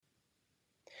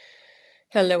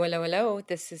Hello, hello, hello.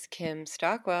 This is Kim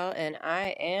Stockwell, and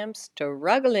I am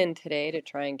struggling today to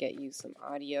try and get you some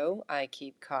audio. I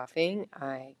keep coughing,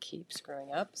 I keep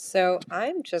screwing up, so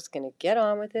I'm just going to get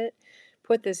on with it,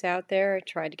 put this out there. I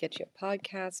tried to get you a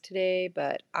podcast today,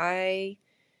 but I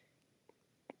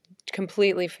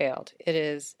completely failed. It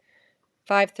is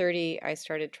 5:30. I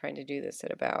started trying to do this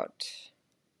at about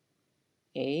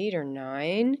 8 or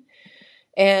 9.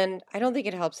 And I don't think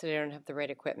it helps that I don't have the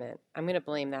right equipment. I'm going to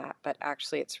blame that, but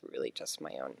actually it's really just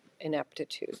my own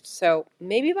ineptitude. So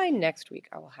maybe by next week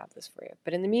I will have this for you.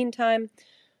 But in the meantime,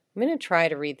 I'm going to try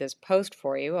to read this post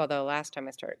for you, although last time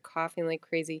I started coughing like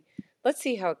crazy. Let's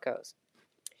see how it goes.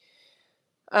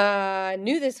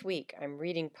 New this week, I'm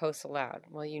reading posts aloud.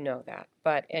 Well, you know that.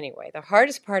 But anyway, the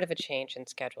hardest part of a change in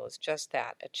schedule is just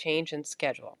that, a change in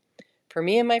schedule. For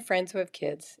me and my friends who have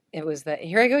kids, it was that,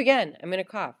 here I go again, I'm going to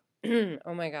cough.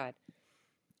 Oh my God.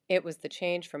 It was the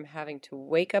change from having to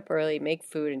wake up early, make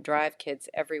food, and drive kids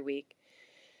every week.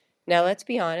 Now, let's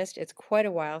be honest, it's quite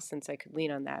a while since I could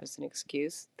lean on that as an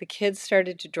excuse. The kids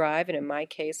started to drive, and in my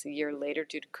case, a year later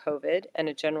due to COVID and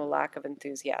a general lack of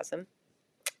enthusiasm.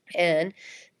 And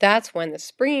that's when the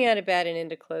springing out of bed and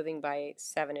into clothing by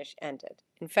 7-ish ended.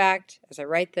 In fact, as I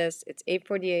write this, it's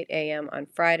 8:48 a.m. on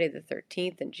Friday the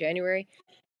 13th in January.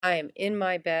 I am in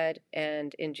my bed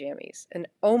and in jammies. And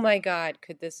oh my God,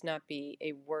 could this not be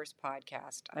a worse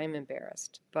podcast? I'm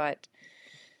embarrassed. But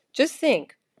just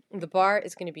think, the bar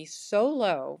is going to be so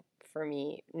low for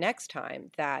me next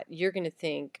time that you're going to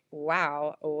think,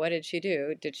 wow, what did she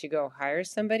do? Did she go hire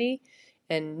somebody?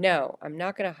 And no, I'm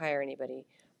not going to hire anybody.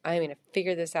 I'm going to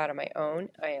figure this out on my own.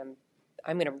 I'm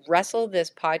going to wrestle this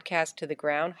podcast to the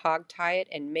ground, hog tie it,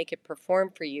 and make it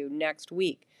perform for you next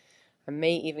week. I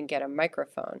may even get a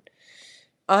microphone.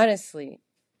 Honestly.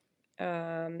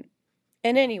 And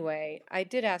anyway, I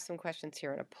did ask some questions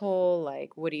here in a poll,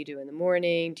 like what do you do in the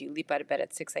morning? Do you leap out of bed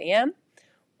at 6 a.m.?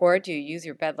 Or do you use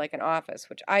your bed like an office,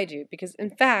 which I do, because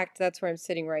in fact, that's where I'm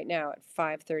sitting right now at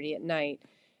 5:30 at night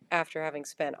after having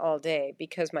spent all day,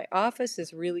 because my office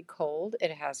is really cold.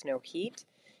 It has no heat,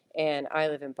 and I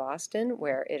live in Boston,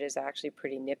 where it is actually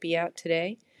pretty nippy out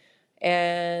today.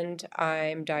 And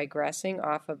I'm digressing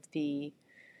off of the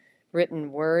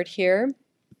written word here.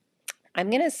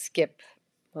 I'm going to skip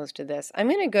most of this. I'm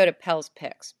going to go to Pell's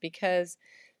picks because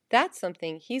that's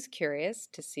something he's curious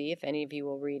to see if any of you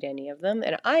will read any of them,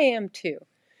 and I am too.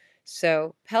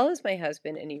 So Pell is my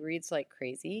husband, and he reads like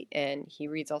crazy, and he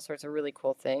reads all sorts of really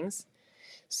cool things.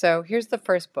 So here's the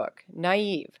first book,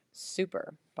 Naive,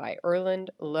 Super, by Erland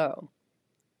Lowe.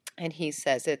 And he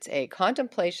says it's a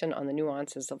contemplation on the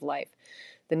nuances of life.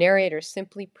 The narrator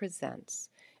simply presents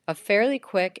a fairly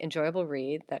quick, enjoyable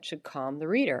read that should calm the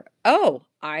reader. Oh,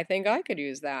 I think I could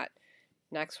use that.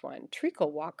 Next one,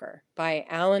 Treacle Walker by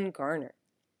Alan Garner.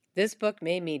 This book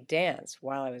made me dance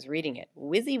while I was reading it.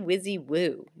 Whizzy, whizzy,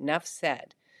 woo. Nuff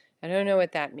said. I don't know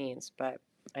what that means, but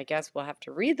I guess we'll have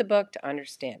to read the book to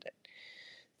understand it.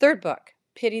 Third book,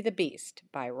 Pity the Beast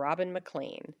by Robin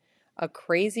McLean. A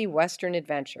crazy Western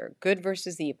adventure, good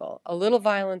versus evil, a little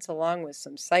violence along with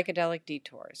some psychedelic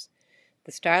detours.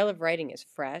 The style of writing is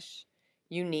fresh,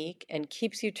 unique, and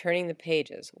keeps you turning the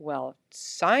pages. Well,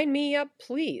 sign me up,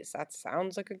 please. That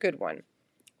sounds like a good one.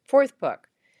 Fourth book,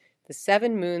 The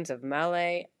Seven Moons of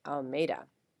Malay Almeida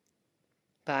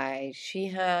by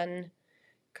Shihan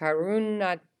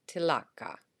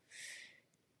Karunatilaka.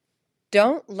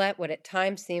 Don't let what at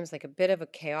times seems like a bit of a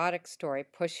chaotic story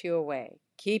push you away.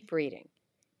 Keep reading.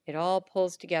 It all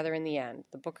pulls together in the end.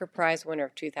 The Booker Prize winner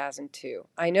of 2002.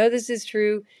 I know this is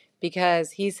true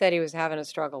because he said he was having a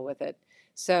struggle with it.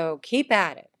 So keep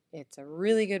at it. It's a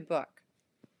really good book.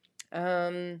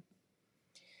 Then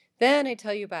I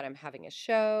tell you about I'm having a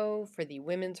show for the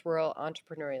Women's Rural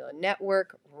Entrepreneurial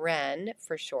Network, WREN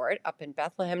for short, up in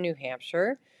Bethlehem, New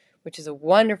Hampshire, which is a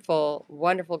wonderful,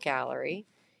 wonderful gallery.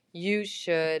 You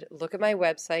should look at my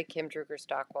website,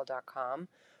 kimdrugerstockwell.com,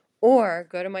 or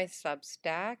go to my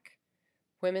Substack,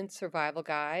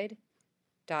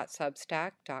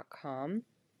 womenssurvivalguide.substack.com,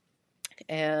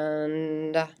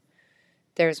 and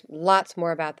there's lots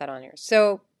more about that on here.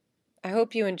 So I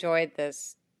hope you enjoyed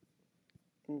this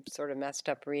sort of messed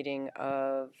up reading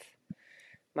of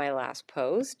my last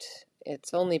post.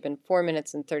 It's only been 4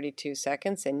 minutes and 32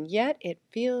 seconds, and yet it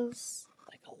feels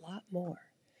like a lot more.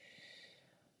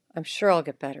 I'm sure I'll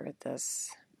get better at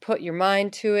this. Put your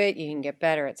mind to it, you can get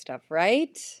better at stuff,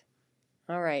 right?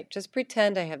 All right, just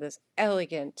pretend I have this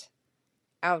elegant,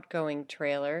 outgoing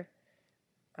trailer,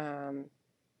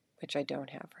 which I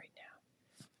don't have right now.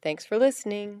 Thanks for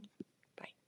listening.